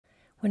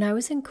When I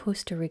was in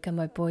Costa Rica,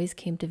 my boys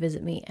came to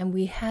visit me and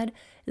we had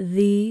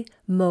the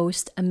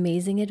most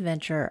amazing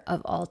adventure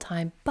of all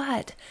time.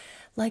 But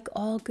like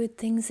all good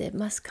things, it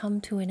must come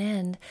to an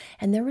end.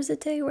 And there was a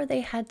day where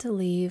they had to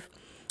leave,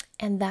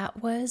 and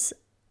that was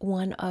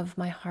one of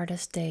my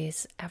hardest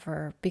days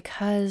ever,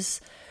 because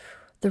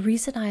the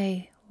reason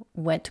I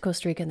went to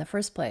Costa Rica in the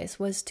first place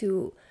was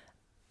to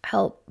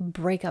help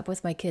break up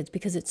with my kids,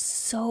 because it's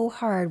so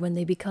hard when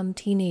they become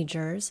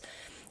teenagers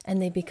and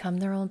they become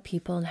their own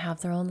people and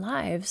have their own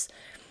lives.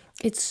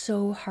 It's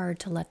so hard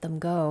to let them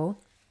go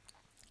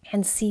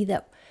and see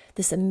that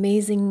this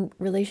amazing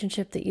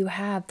relationship that you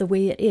have, the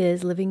way it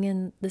is, living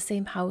in the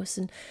same house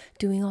and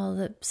doing all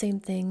the same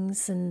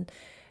things, and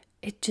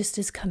it just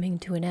is coming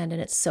to an end,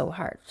 and it's so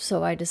hard.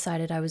 So I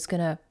decided I was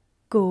going to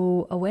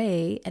go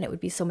away and it would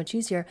be so much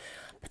easier.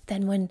 But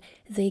then when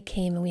they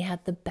came and we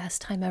had the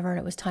best time ever and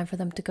it was time for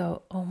them to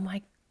go, oh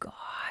my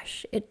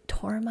gosh, it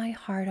tore my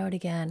heart out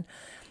again.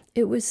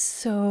 It was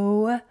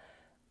so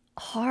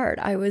hard.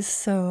 I was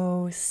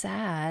so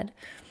sad.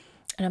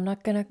 And I'm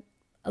not going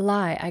to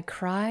lie, I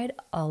cried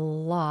a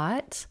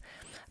lot.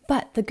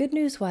 But the good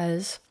news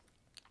was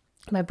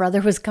my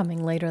brother was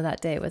coming later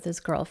that day with his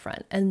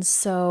girlfriend. And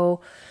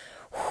so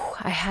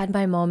I had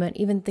my moment.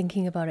 Even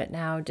thinking about it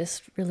now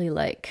just really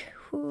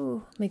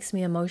makes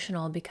me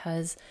emotional,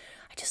 because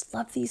I just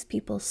love these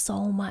people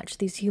so much,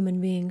 these human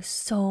beings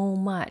so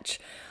much.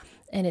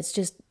 And it's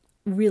just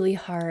really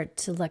hard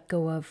to let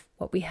go of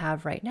what we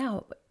have right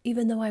now,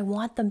 even though I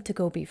want them to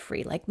go be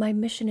free. Like, my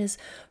mission is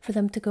for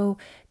them to go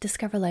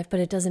discover life,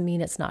 but it doesn't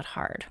mean it's not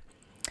hard.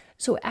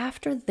 So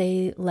after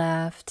they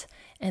left,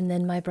 and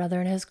then my brother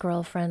and his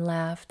girlfriend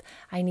left,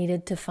 I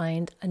needed to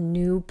find a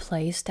new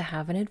place to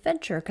have an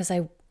adventure, because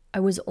I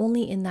was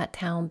only in that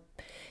town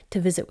to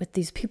visit with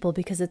these people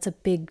because it's a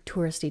big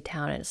touristy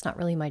town and it's not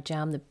really my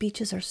jam. The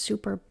beaches are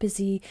super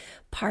busy,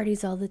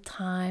 parties all the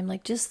time,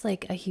 just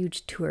like a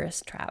huge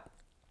tourist trap.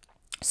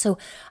 So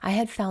I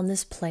had found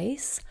this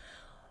place.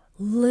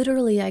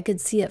 Literally, I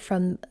could see it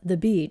from the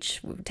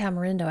beach,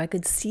 Tamarindo. I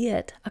could see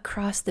it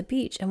across the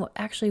beach. And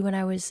actually, when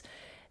I was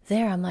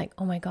there, I'm like,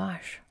 oh my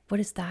gosh, what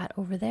is that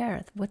over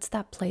there? What's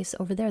that place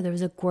over there? There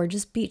was a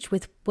gorgeous beach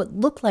with what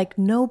looked like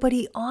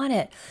nobody on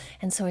it.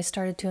 And so I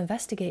started to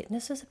investigate. And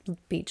this is a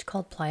beach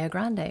called Playa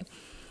Grande.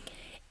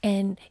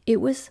 And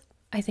it was,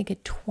 I think, a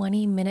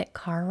 20-minute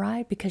car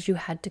ride, because you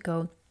had to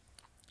go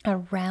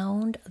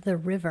around the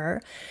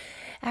river.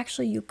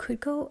 Actually, you could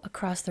go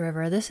across the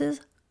river. This is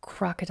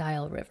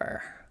Crocodile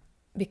River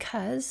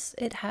because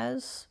it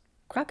has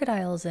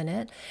crocodiles in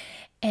it.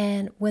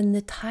 And when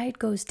the tide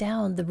goes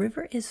down, the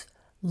river is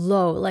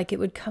low, like it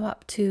would come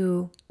up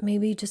to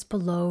maybe just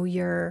below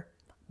your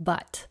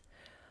butt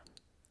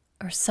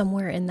or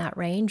somewhere in that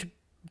range.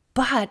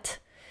 But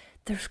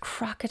there's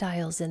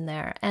crocodiles in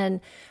there. And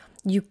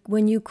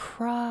when you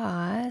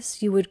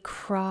cross, you would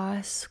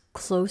cross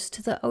close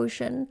to the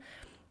ocean.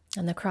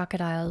 And the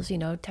crocodiles,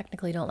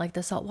 technically don't like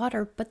the salt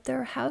water, but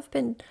there have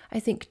been, I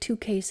think, 2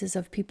 cases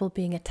of people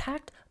being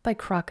attacked by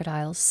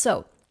crocodiles.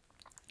 So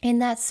in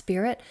that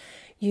spirit,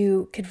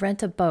 you could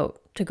rent a boat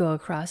to go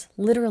across.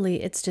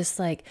 Literally, it's just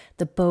like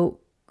the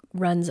boat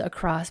runs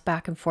across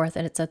back and forth,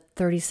 and it's a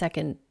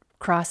 30-second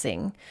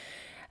crossing.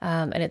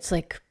 And it's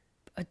like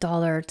 $1,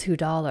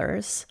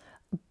 $2.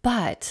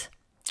 But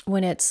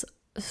when it's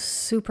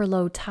super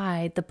low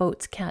tide, the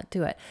boats can't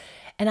do it.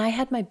 And I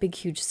had my big,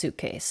 huge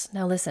suitcase.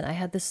 Now listen, I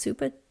had this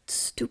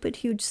stupid,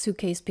 huge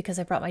suitcase because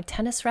I brought my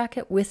tennis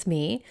racket with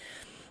me.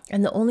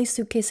 And the only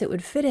suitcase it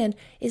would fit in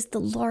is the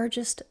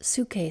largest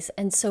suitcase.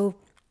 And so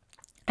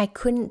I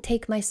couldn't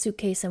take my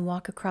suitcase and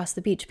walk across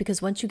the beach,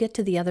 because once you get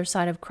to the other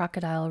side of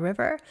Crocodile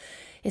River,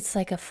 it's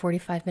like a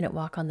 45-minute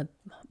walk on the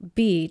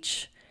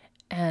beach.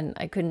 And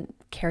I couldn't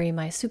carry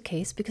my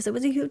suitcase because it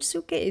was a huge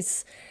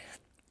suitcase.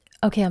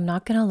 Okay, I'm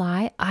not going to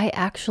lie. I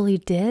actually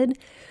did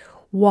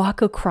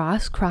walk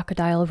across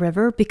Crocodile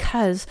River,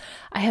 because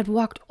I had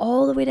walked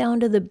all the way down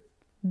to the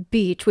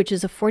beach, which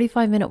is a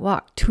 45-minute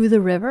walk to the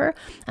river.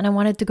 And I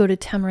wanted to go to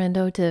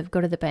Tamarindo to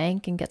go to the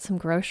bank and get some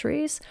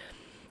groceries.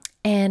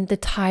 And the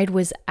tide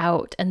was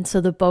out. And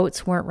so the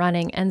boats weren't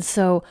running. And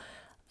so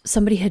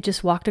somebody had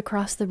just walked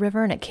across the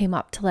river and it came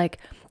up to like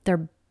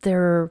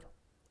their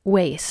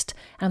waist.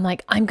 And I'm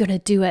like, I'm going to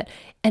do it.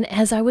 And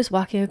as I was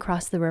walking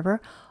across the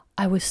river,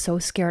 I was so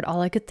scared.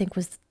 All I could think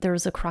was there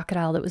was a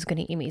crocodile that was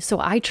going to eat me. So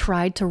I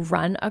tried to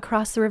run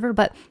across the river,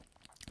 but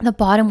the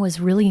bottom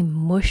was really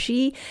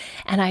mushy,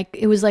 and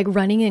it was like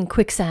running in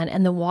quicksand,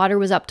 and the water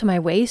was up to my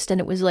waist, and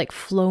it was like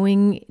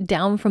flowing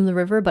down from the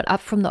river, but up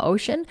from the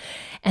ocean.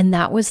 And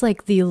that was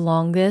like the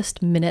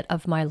longest minute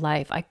of my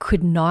life. I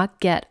could not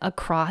get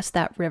across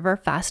that river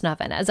fast enough.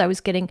 And as I was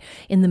getting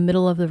in the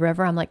middle of the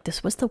river, I'm like,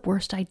 this was the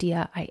worst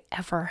idea I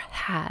ever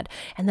had.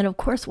 And then of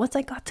course, once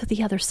I got to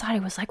the other side,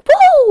 I was like,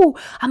 whoa,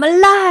 I'm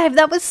alive.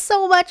 That was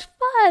so much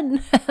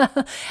fun.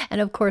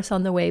 And of course,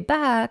 on the way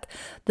back,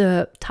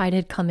 the tide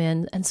had come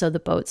in, and so the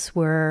boats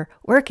were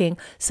working,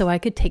 so I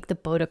could take the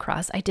boat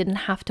across. I didn't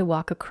have to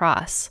walk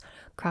across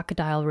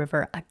Crocodile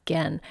River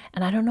again.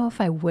 And I don't know if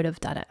I would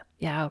have done it.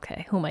 Yeah,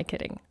 okay. Who am I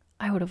kidding?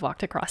 I would have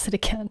walked across it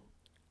again.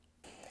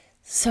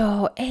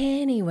 So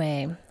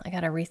anyway, I got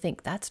to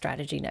rethink that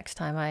strategy next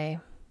time I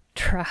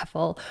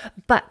travel.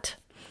 But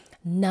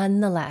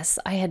nonetheless,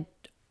 I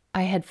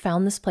had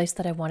found this place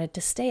that I wanted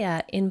to stay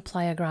at in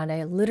Playa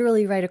Grande,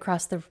 literally right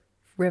across the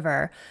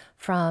river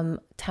from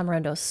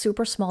Tamarindo,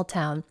 super small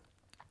town.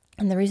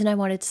 And the reason I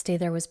wanted to stay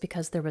there was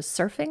because there was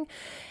surfing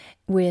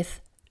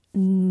with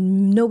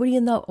nobody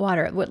in the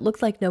water, what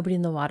looked like nobody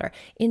in the water.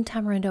 In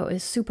Tamarindo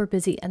is super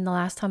busy. And the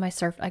last time I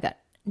surfed, I got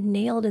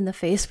nailed in the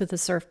face with a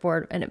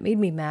surfboard and it made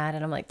me mad.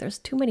 And I'm like, there's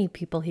too many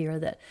people here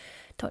that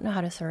don't know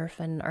how to surf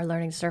and are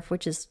learning to surf,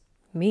 which is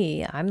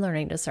me. I'm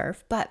learning to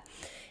surf, but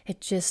it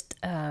just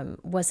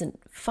wasn't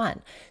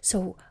fun.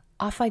 So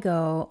off I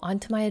go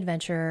onto my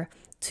adventure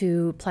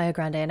to Playa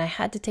Grande, and I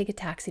had to take a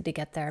taxi to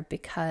get there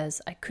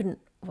because I couldn't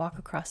walk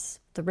across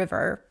the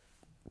river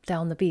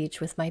down the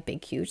beach with my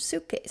big, huge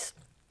suitcase.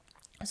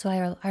 So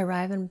I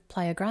arrive in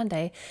Playa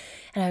Grande,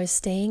 and I was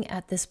staying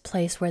at this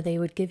place where they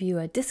would give you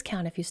a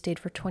discount if you stayed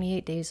for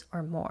 28 days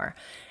or more.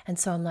 And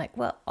so I'm like,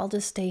 well, I'll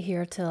just stay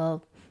here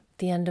till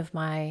the end of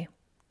my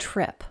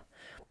trip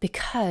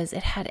because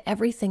it had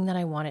everything that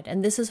I wanted.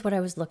 And this is what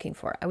I was looking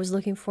for. I was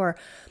looking for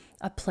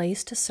a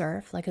place to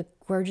surf, like a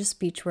gorgeous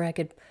beach where I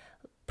could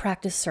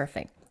practice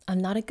surfing. I'm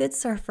not a good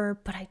surfer,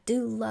 but I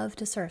do love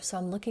to surf. So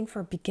I'm looking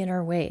for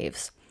beginner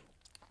waves.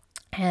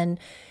 And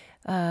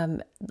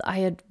I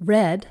had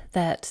read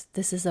that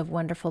this is a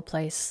wonderful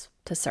place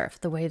to surf.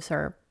 The waves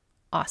are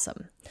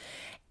awesome.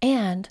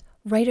 And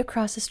right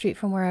across the street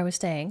from where I was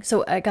staying,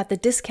 so I got the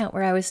discount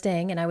where I was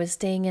staying, and I was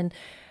staying in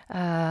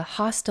a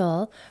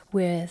hostel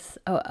with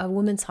a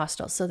women's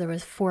hostel. So there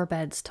was 4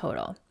 beds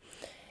total.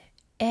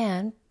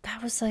 And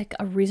that was like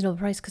a reasonable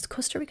price because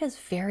Costa Rica is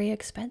very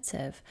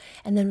expensive.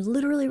 And then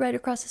literally right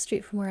across the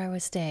street from where I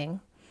was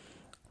staying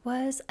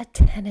was a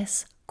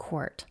tennis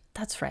court.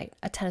 That's right,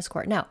 a tennis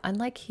court. Now,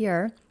 unlike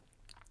here,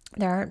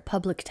 there aren't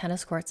public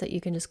tennis courts that you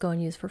can just go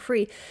and use for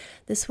free.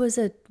 This was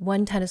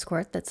one tennis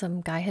court that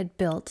some guy had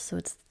built. So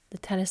it's the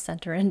tennis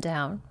center in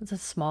town. It's a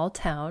small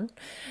town.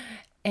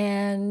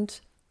 And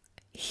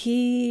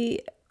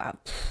he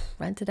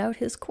rented out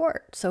his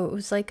court. So it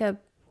was like a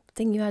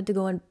thing you had to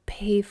go and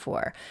pay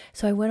for.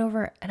 So I went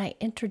over and I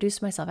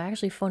introduced myself. I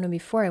actually phoned him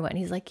before I went. And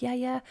he's like,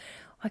 yeah,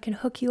 I can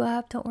hook you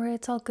up. Don't worry,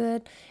 it's all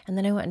good. And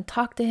then I went and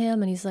talked to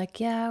him and he's like,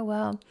 yeah,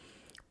 well,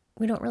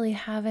 we don't really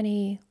have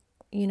any,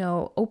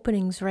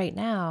 openings right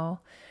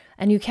now.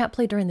 And you can't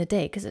play during the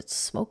day because it's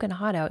smoking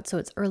hot out. So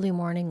it's early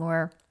morning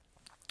or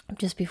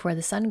just before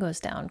the sun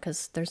goes down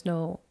because there's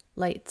no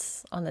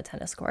lights on the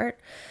tennis court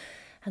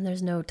and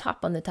there's no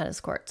top on the tennis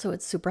court. So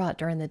it's super hot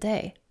during the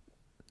day.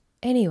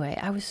 Anyway,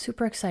 I was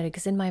super excited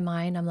because in my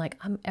mind, I'm like,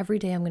 every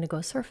day I'm going to go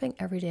surfing.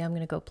 Every day I'm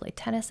going to go play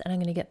tennis and I'm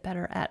going to get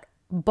better at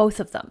both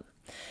of them.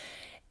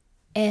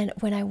 And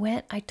when I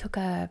went, I took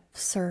a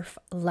surf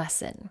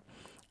lesson.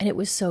 And it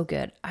was so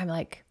good. I'm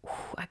like,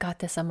 I got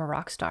this. I'm a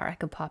rock star. I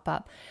could pop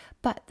up.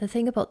 But the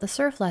thing about the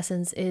surf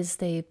lessons is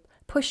they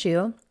push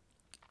you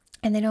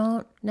and they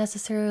don't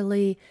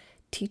necessarily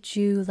teach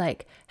you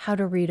like how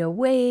to read a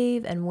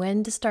wave and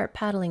when to start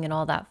paddling and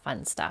all that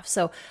fun stuff.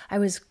 So I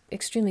was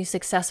extremely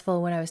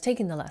successful when I was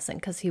taking the lesson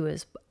because he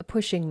was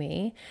pushing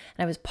me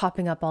and I was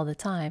popping up all the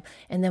time.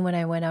 And then when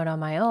I went out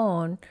on my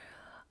own,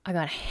 I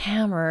got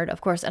hammered,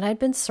 of course. And I'd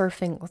been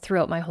surfing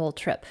throughout my whole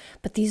trip,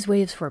 but these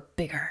waves were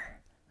bigger.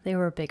 They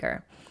were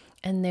bigger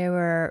and they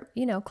were,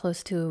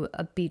 close to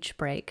a beach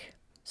break.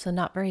 So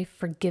not very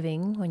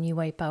forgiving when you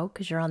wipe out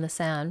because you're on the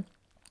sand.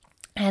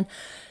 And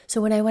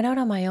so when I went out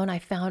on my own, I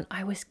found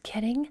I was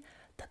getting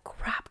the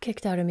crap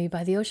kicked out of me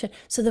by the ocean.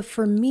 So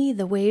for me,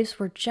 the waves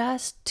were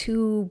just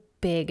too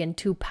big and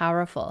too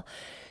powerful.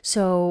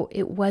 So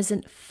it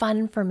wasn't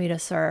fun for me to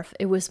surf.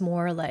 It was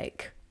more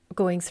like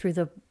going through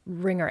the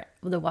ringer,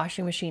 the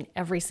washing machine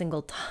every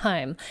single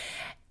time.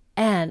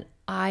 And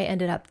I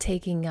ended up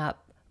taking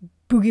up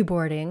boogie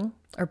boarding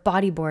or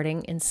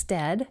bodyboarding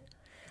instead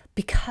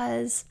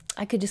because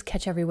I could just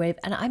catch every wave.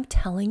 And I'm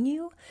telling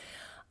you,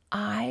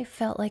 I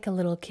felt like a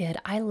little kid.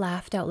 I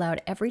laughed out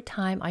loud every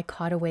time I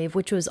caught a wave,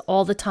 which was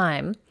all the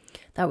time.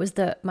 That was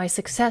my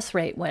success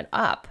rate went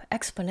up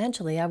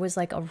exponentially. I was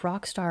like a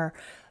rock star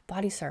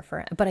body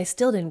surfer, but I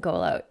still didn't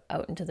go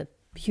out into the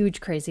huge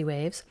crazy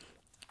waves.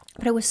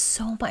 But it was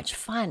so much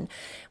fun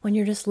when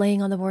you're just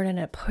laying on the board and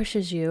it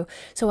pushes you.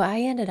 So I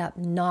ended up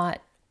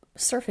not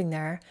surfing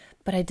there,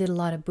 but I did a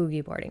lot of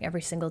boogie boarding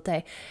every single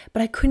day.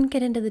 But I couldn't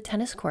get into the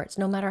tennis courts.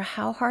 No matter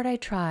how hard I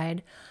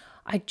tried,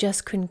 I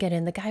just couldn't get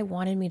in. The guy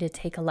wanted me to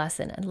take a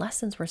lesson and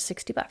lessons were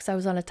 $60. I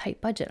was on a tight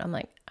budget. I'm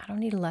like, I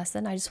don't need a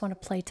lesson. I just want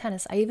to play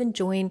tennis. I even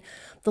joined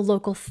the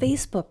local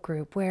Facebook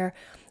group where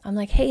I'm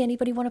like, hey,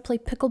 anybody want to play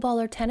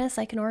pickleball or tennis?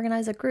 I can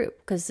organize a group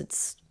because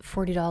it's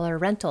 $40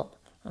 rental.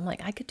 I'm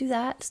like, I could do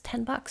that. It's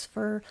 $10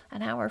 for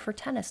an hour for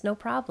tennis. No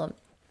problem.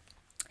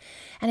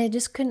 And I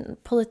just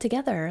couldn't pull it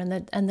together.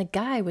 And the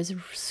guy was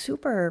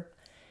super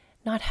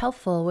not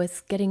helpful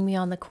with getting me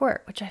on the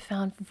court, which I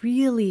found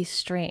really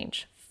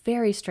strange,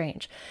 very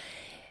strange.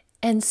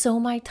 And so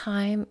my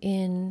time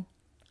in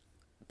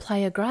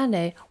Playa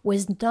Grande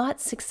was not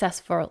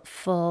successful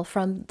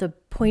from the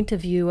point of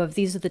view of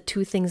these are the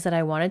two things that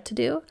I wanted to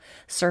do,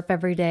 surf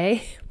every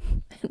day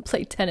and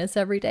play tennis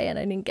every day, and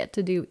I didn't get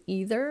to do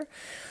either.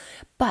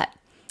 But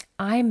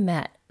I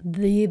met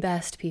the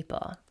best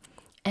people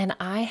and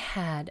I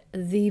had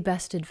the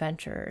best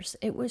adventures.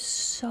 It was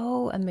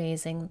so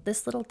amazing.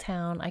 This little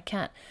town, I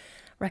can't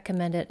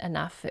recommend it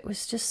enough. It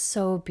was just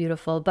so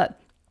beautiful. But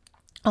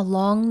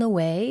along the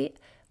way,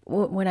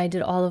 when I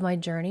did all of my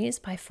journeys,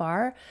 by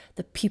far,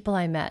 the people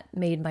I met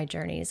made my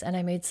journeys. And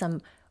I made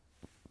some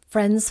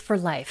friends for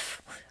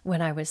life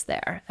when I was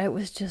there. It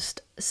was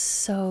just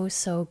so,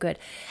 so good.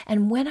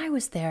 And when I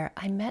was there,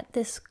 I met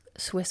this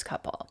Swiss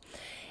couple.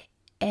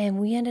 And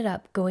we ended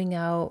up going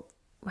out,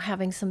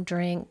 having some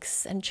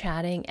drinks and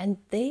chatting. And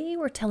they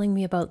were telling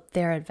me about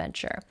their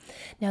adventure.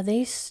 Now,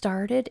 they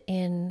started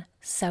in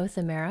South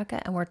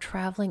America and were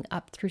traveling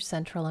up through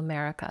Central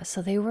America.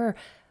 So they were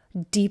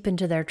deep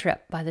into their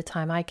trip by the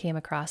time I came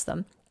across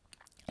them.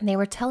 And they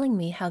were telling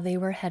me how they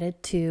were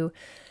headed to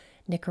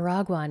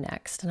Nicaragua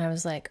next. And I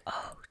was like,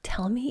 oh,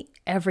 tell me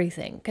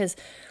everything. Because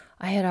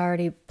I had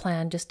already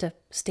planned just to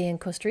stay in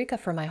Costa Rica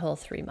for my whole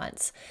 3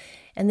 months.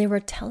 And they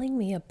were telling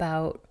me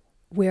about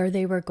where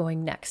they were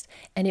going next.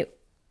 And it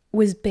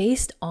was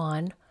based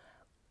on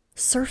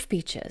surf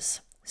beaches.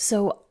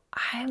 So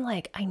I'm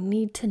like, I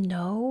need to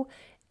know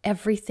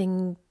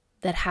everything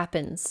that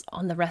happens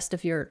on the rest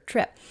of your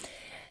trip.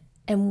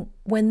 And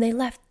when they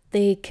left,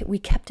 we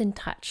kept in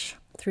touch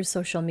through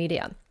social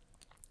media.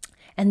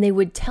 And they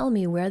would tell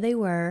me where they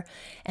were,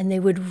 and they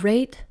would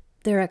rate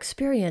their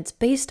experience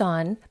based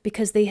on,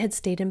 because they had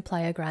stayed in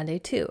Playa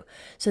Grande too.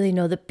 So they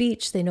know the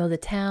beach, they know the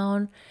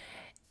town,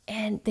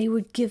 and they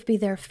would give me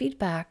their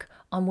feedback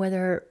on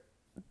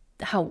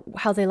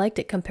how they liked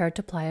it compared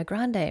to Playa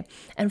Grande.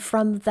 And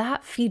from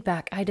that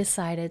feedback, I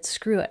decided,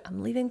 screw it,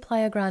 I'm leaving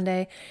Playa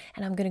Grande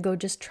and I'm going to go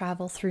just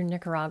travel through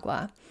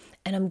Nicaragua.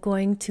 And I'm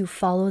going to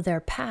follow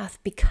their path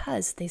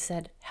because they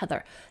said,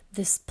 Heather,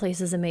 this place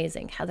is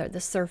amazing. Heather,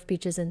 the surf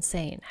beach is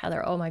insane.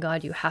 Heather, oh my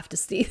God, you have to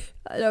see.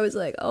 And I was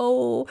like,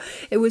 oh,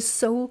 it was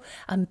so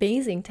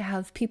amazing to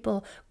have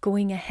people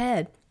going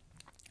ahead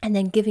and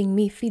then giving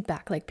me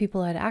feedback, like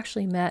people I'd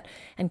actually met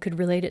and could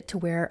relate it to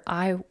where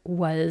I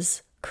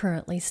was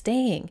currently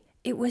staying.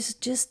 It was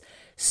just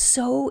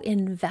so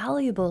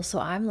invaluable. So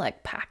I'm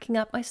like packing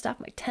up my stuff,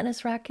 my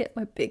tennis racket,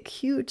 my big,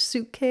 huge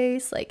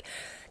suitcase. Like,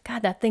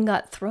 God, that thing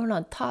got thrown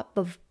on top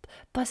of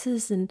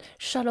buses and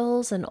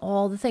shuttles and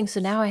all the things. So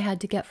now I had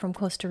to get from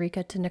Costa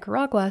Rica to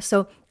Nicaragua.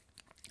 So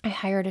I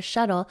hired a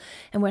shuttle.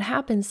 And what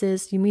happens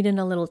is you meet in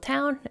a little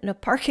town in a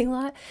parking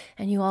lot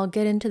and you all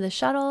get into the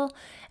shuttle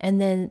and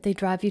then they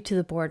drive you to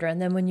the border.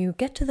 And then when you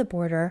get to the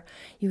border,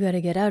 you got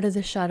to get out of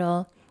the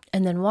shuttle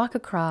and then walk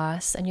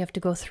across, and you have to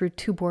go through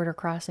 2 border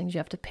crossings. You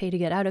have to pay to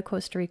get out of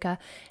Costa Rica,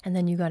 and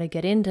then you got to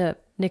get into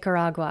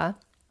Nicaragua.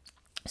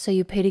 So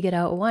you pay to get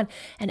out one.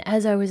 And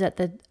as I was at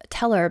the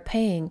teller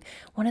paying,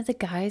 one of the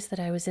guys that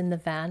I was in the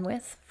van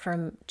with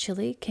from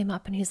Chile came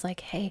up and he's like,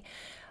 hey,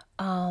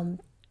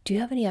 do you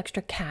have any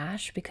extra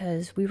cash?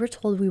 Because we were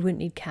told we wouldn't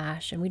need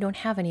cash and we don't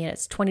have any, and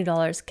it's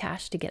 $20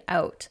 cash to get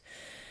out.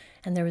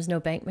 And there was no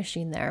bank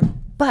machine there.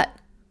 But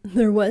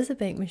there was a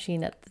bank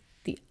machine at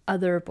the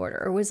other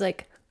border. It was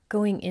like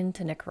going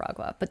into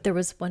Nicaragua, but there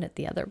was one at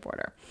the other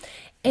border.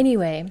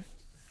 Anyway,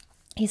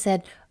 he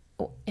said,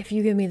 if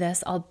you give me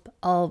this,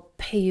 I'll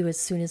pay you as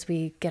soon as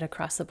we get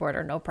across the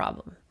border, no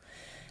problem.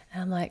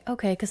 And I'm like,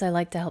 okay, because I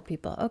like to help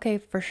people. Okay,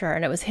 for sure.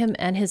 And it was him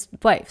and his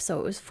wife, so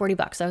it was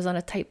 $40. I was on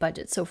a tight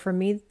budget. So for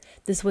me,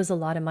 this was a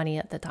lot of money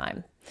at the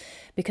time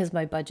because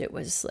my budget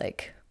was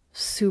like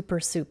super,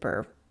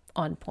 super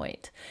on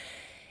point.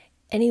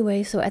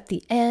 Anyway, so at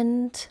the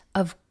end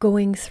of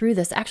going through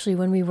this, actually,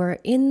 when we were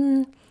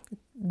in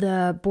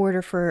the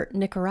border for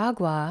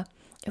Nicaragua,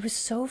 it was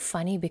so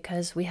funny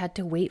because we had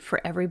to wait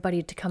for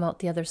everybody to come out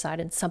the other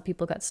side, and some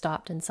people got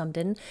stopped and some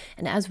didn't.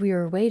 And as we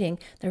were waiting,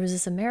 there was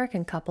this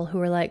American couple who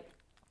were like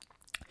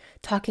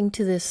talking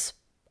to this,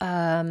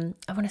 I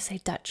want to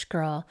say Dutch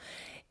girl.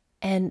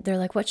 And they're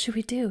like, what should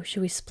we do?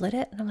 Should we split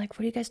it? And I'm like, what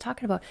are you guys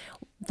talking about?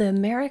 The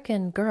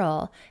American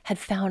girl had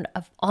found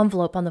an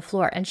envelope on the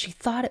floor and she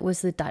thought it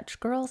was the Dutch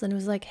girl's. And it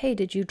was like, hey,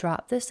 did you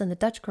drop this? And the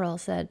Dutch girl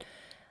said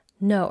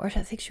no, or I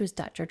think she was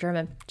Dutch or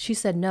German. She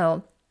said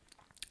no.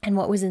 And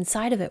what was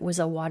inside of it was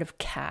a wad of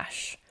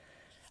cash,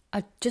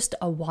 just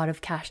a wad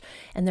of cash.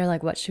 And they're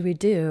like, what should we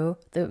do?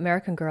 The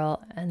American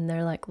girl. And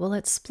they're like, well,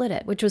 let's split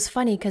it, which was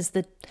funny because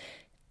the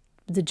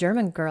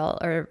German girl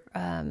or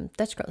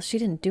Dutch girl, she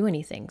didn't do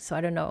anything. So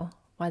I don't know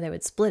why they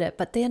would split it,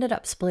 but they ended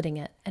up splitting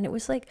it. And it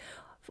was like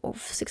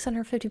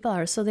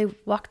 $650. So they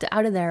walked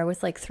out of there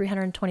with like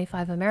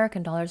 325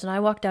 American dollars. And I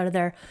walked out of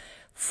there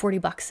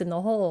 $40 in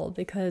the hole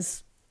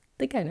because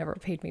the guy never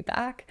paid me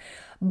back.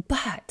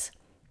 But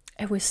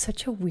it was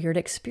such a weird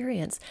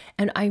experience.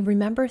 And I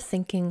remember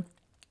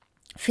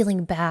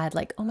feeling bad,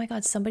 like, oh my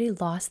God, somebody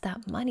lost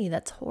that money.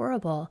 That's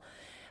horrible.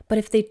 But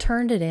if they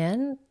turned it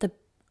in, the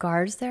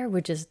guards there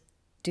would just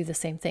do the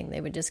same thing.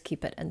 They would just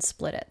keep it and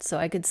split it. So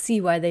I could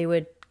see why they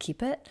would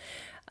keep it.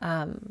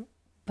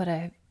 But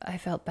but I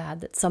felt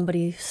bad that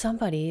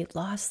somebody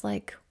lost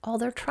like all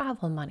their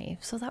travel money.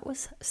 So that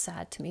was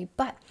sad to me.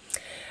 But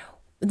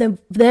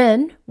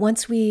then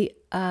once we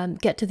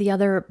get to the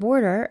other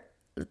border,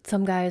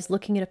 some guy is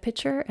looking at a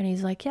picture and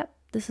he's like, yep,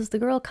 this is the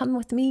girl, come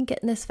with me, get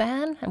in this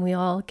van. And we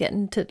all get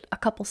into a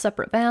couple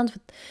separate vans,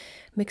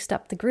 mixed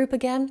up the group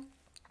again,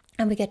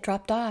 and we get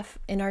dropped off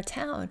in our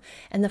town.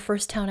 And the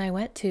first town I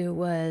went to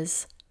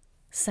was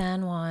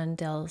San Juan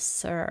del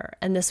Sur.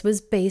 And this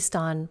was based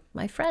on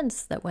my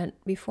friends that went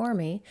before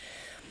me.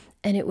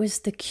 And it was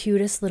the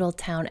cutest little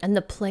town. And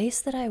the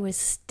place that I was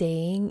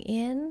staying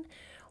in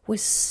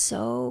was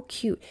so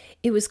cute.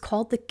 It was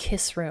called the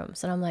Kiss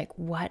Rooms. And I'm like,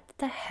 what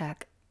the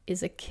heck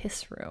is a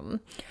kiss room?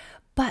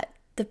 But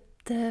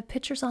the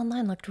pictures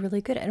online looked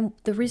really good. And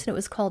the reason it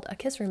was called a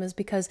kiss room is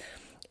because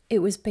it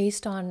was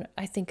based on,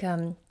 I think,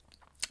 a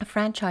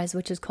franchise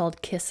which is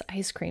called Kiss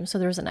Ice Cream. So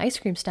there was an ice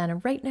cream stand,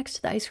 and right next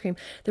to the ice cream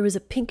there was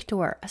a pink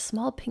door, a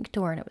small pink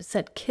door, and it was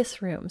said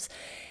Kiss Rooms.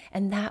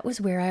 And that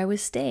was where I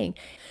was staying.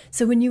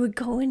 So when you would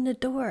go in the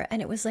door,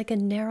 and it was like a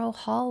narrow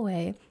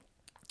hallway,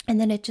 and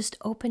then it just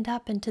opened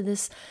up into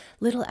this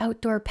little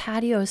outdoor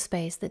patio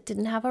space that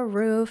didn't have a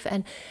roof.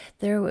 And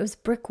there was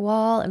brick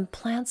wall and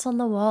plants on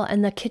the wall.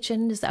 And the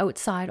kitchen is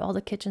outside. All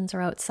the kitchens are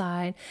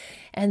outside.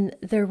 And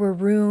there were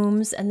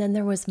rooms. And then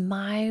there was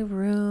my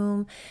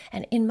room.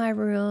 And in my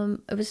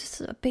room, it was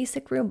just a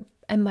basic room.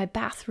 And my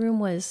bathroom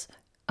was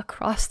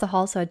across the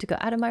hall. So I had to go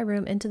out of my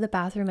room into the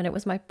bathroom. And it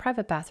was my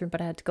private bathroom,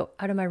 but I had to go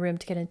out of my room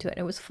to get into it.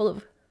 And it was full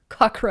of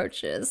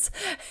cockroaches,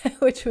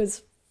 which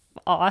was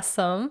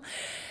awesome.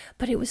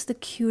 But it was the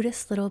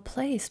cutest little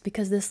place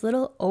because this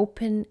little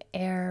open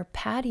air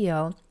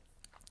patio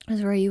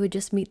is where you would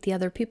just meet the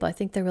other people. I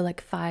think there were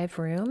like 5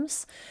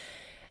 rooms.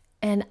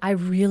 And I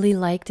really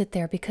liked it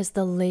there because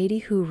the lady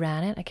who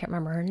ran it, I can't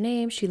remember her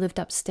name, she lived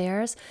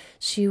upstairs.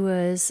 She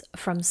was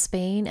from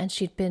Spain and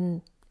she'd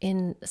been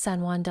in San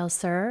Juan del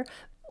Sur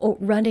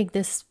running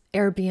this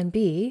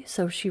Airbnb.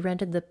 So she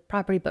rented the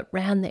property but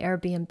ran the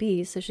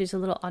Airbnb. So she's a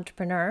little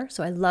entrepreneur.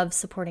 So I love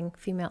supporting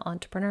female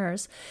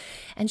entrepreneurs.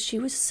 And she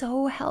was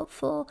so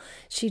helpful.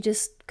 She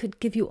just could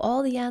give you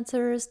all the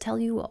answers, tell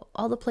you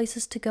all the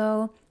places to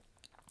go.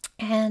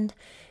 And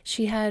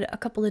she had a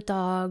couple of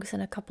dogs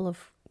and a couple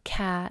of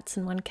cats,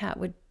 and one cat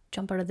would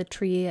jump out of the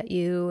tree at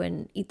you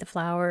and eat the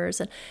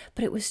flowers.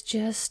 But it was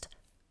just,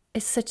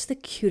 it's such the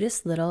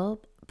cutest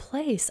little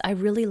place. I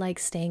really like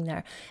staying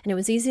there. And it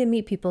was easy to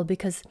meet people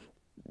because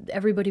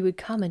everybody would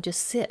come and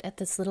just sit at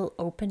this little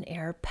open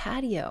air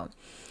patio.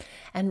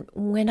 And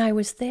when I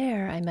was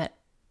there, I met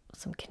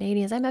some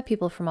Canadians. I met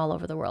people from all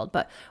over the world,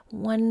 but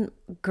one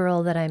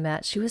girl that I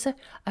met, she was a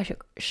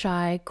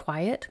shy,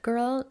 quiet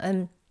girl,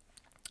 and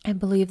I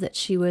believe that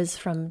she was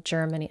from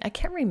Germany. I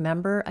can't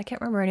remember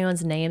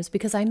anyone's names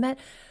because I met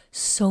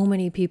so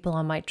many people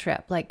on my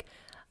trip, like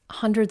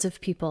hundreds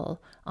of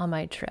people on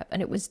my trip.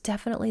 And it was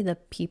definitely the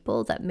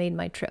people that made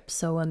my trip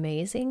so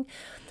amazing.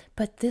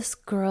 But this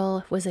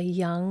girl was a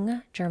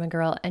young German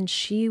girl, and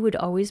she would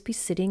always be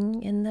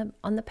sitting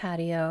on the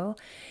patio,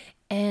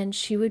 and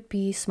she would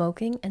be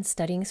smoking and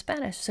studying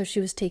Spanish. So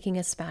she was taking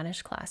a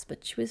Spanish class,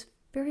 but she was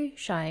very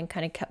shy and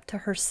kind of kept to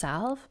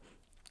herself.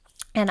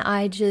 And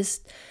I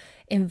just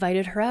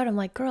invited her out. I'm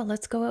like, girl,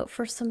 let's go out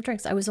for some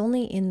drinks. I was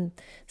only in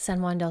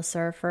San Juan del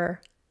Sur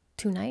for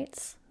 2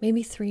 nights,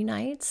 maybe 3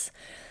 nights.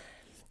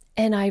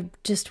 And I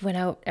just went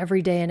out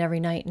every day and every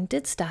night and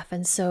did stuff.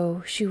 And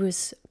so she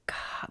was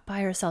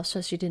by herself,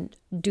 so she didn't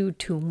do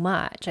too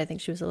much. I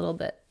think she was a little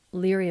bit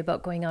leery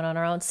about going out on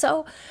her own.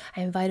 So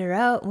I invited her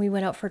out and we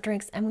went out for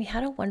drinks and we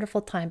had a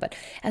wonderful time. But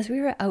as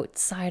we were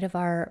outside of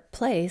our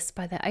place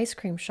by the ice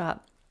cream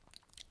shop,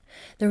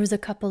 there was a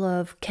couple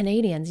of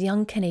Canadians,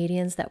 young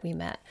Canadians that we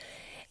met.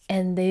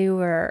 And they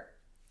were,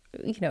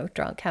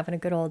 drunk, having a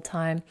good old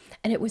time.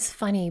 And it was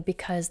funny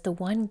because the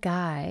one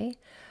guy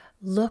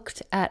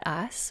looked at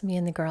us, me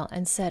and the girl,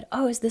 and said,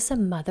 oh, is this a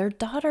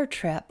mother-daughter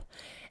trip?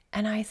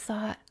 And I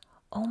thought,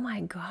 oh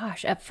my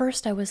gosh. At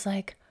first I was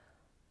like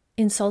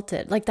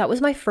insulted. Like that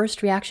was my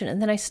first reaction.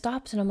 And then I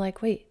stopped and I'm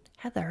like, wait,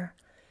 Heather,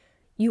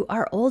 you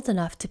are old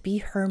enough to be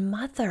her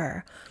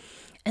mother.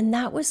 And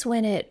that was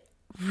when it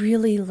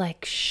really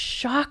like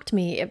shocked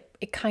me.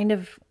 It kind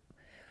of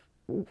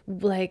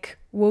like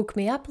woke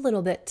me up a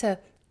little bit to,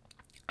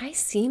 I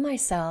see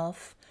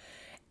myself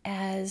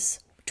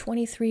as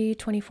 23,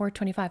 24,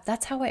 25.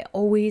 That's how I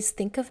always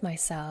think of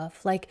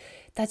myself. Like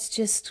that's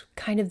just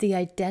kind of the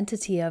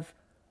identity of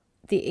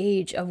the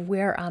age of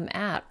where I'm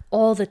at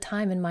all the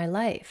time in my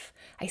life.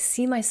 I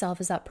see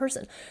myself as that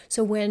person.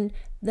 So when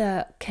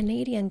the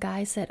Canadian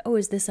guy said, oh,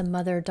 is this a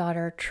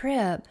mother-daughter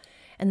trip?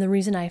 And the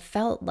reason I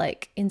felt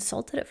like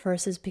insulted at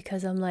first is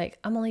because I'm like,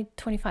 I'm only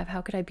 25.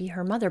 How could I be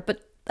her mother?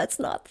 But that's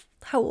not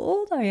how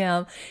old I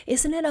am.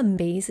 Isn't it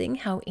amazing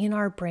how in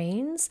our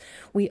brains,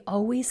 we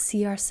always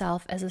see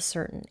ourselves as a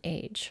certain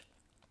age?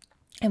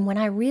 And when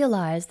I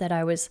realized that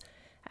I was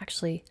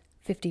actually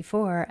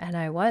 54 and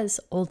I was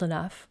old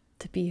enough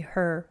to be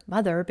her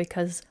mother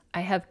because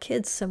I have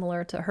kids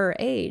similar to her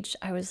age,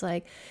 I was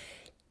like,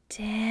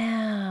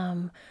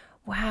 damn,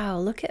 wow,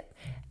 look at,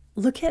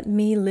 look at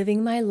me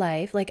living my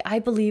life. Like, I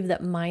believe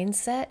that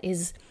mindset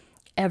is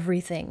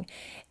everything.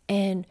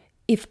 And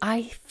if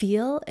I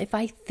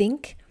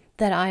think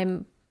that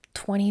I'm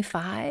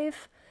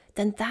 25,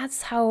 then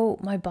that's how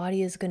my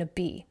body is going to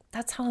be.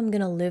 That's how I'm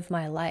going to live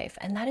my life.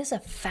 And that is a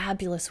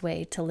fabulous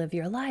way to live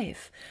your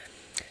life.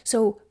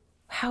 So,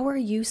 how are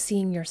you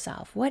seeing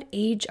yourself? What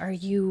age are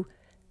you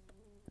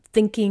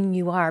thinking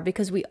you are?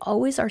 Because we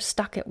always are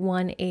stuck at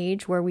one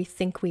age where we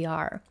think we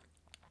are.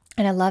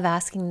 And I love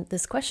asking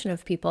this question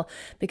of people,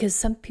 because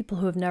some people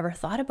who have never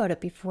thought about it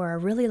before are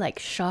really like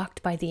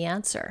shocked by the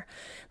answer.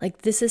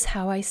 Like, this is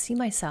how I see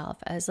myself,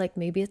 as like,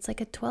 maybe it's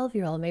like a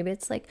 12-year-old, maybe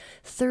it's like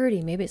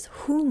 30, maybe it's,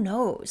 who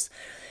knows?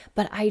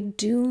 But I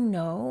do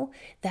know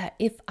that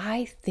if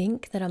I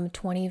think that I'm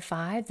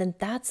 25, then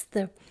that's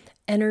the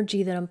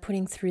energy that I'm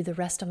putting through the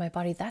rest of my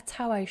body. That's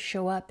how I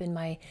show up in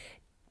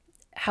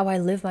how I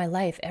live my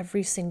life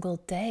every single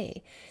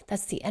day.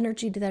 That's the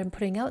energy that I'm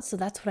putting out. So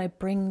that's what I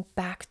bring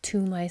back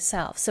to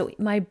myself. So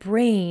my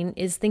brain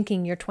is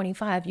thinking, you're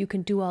 25, you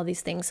can do all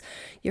these things.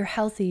 You're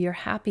healthy, you're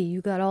happy,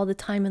 you got all the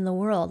time in the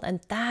world.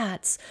 And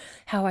that's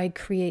how I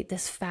create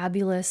this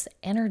fabulous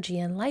energy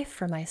in life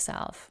for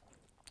myself.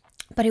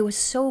 But it was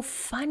so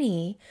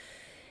funny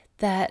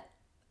that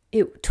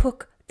it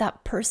took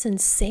that person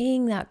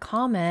saying that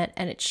comment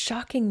and it's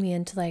shocking me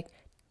into like,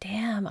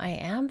 damn, I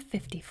am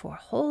 54.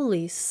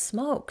 Holy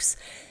smokes.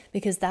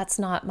 Because that's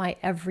not my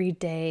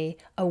everyday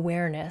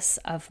awareness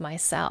of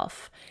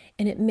myself.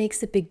 And it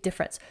makes a big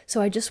difference. So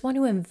I just want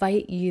to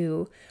invite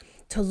you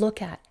to look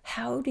at,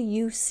 how do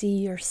you see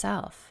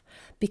yourself?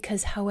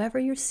 Because however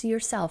you see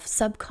yourself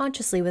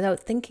subconsciously without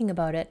thinking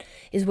about it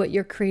is what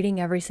you're creating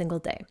every single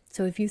day.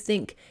 So if you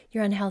think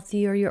you're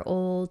unhealthy or you're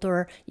old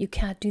or you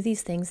can't do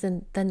these things,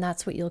 then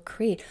that's what you'll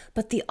create.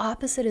 But the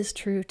opposite is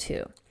true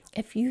too.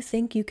 If you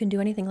think you can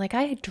do anything, like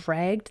I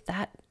dragged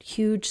that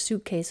huge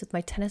suitcase with my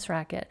tennis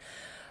racket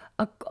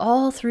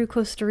all through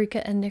Costa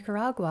Rica and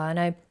Nicaragua, and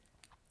I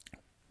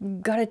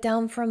got it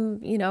down from,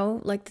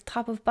 like the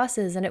top of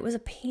buses, and it was a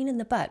pain in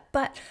the butt,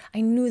 but I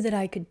knew that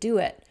I could do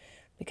it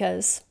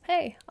because,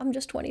 hey, I'm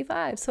just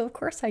 25, so of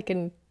course I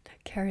can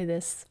carry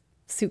this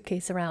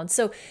suitcase around.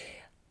 So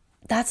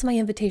that's my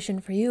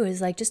invitation for you,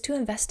 is like, just to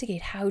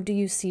investigate, how do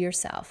you see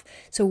yourself?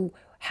 So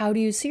how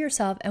do you see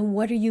yourself, and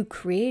what are you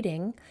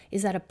creating?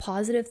 Is that a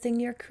positive thing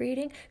you're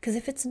creating? Because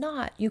if it's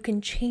not, you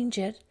can change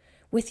it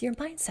with your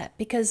mindset,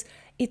 because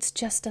it's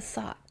just a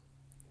thought.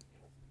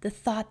 The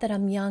thought that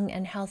I'm young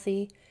and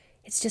healthy,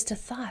 it's just a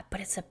thought, but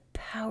it's a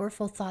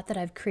powerful thought that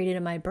I've created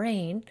in my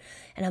brain.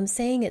 And I'm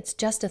saying it's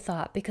just a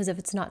thought because if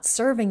it's not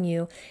serving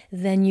you,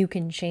 then you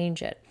can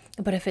change it.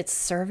 But if it's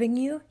serving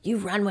you, you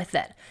run with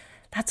it.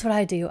 That's what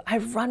I do. I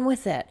run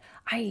with it.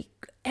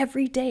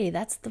 Every day,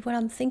 that's what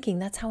I'm thinking.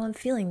 That's how I'm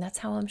feeling. That's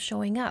how I'm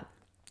showing up.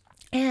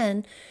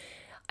 And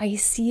I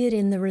see it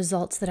in the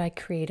results that I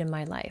create in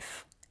my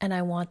life. And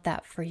I want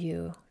that for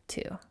you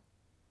too.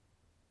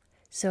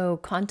 So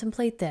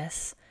contemplate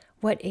this.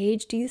 What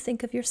age do you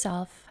think of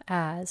yourself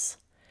as,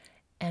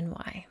 and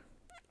why?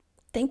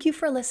 Thank you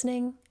for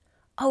listening.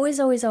 Always,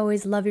 always,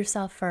 always love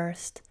yourself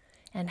first,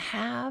 and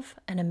have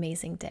an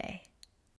amazing day.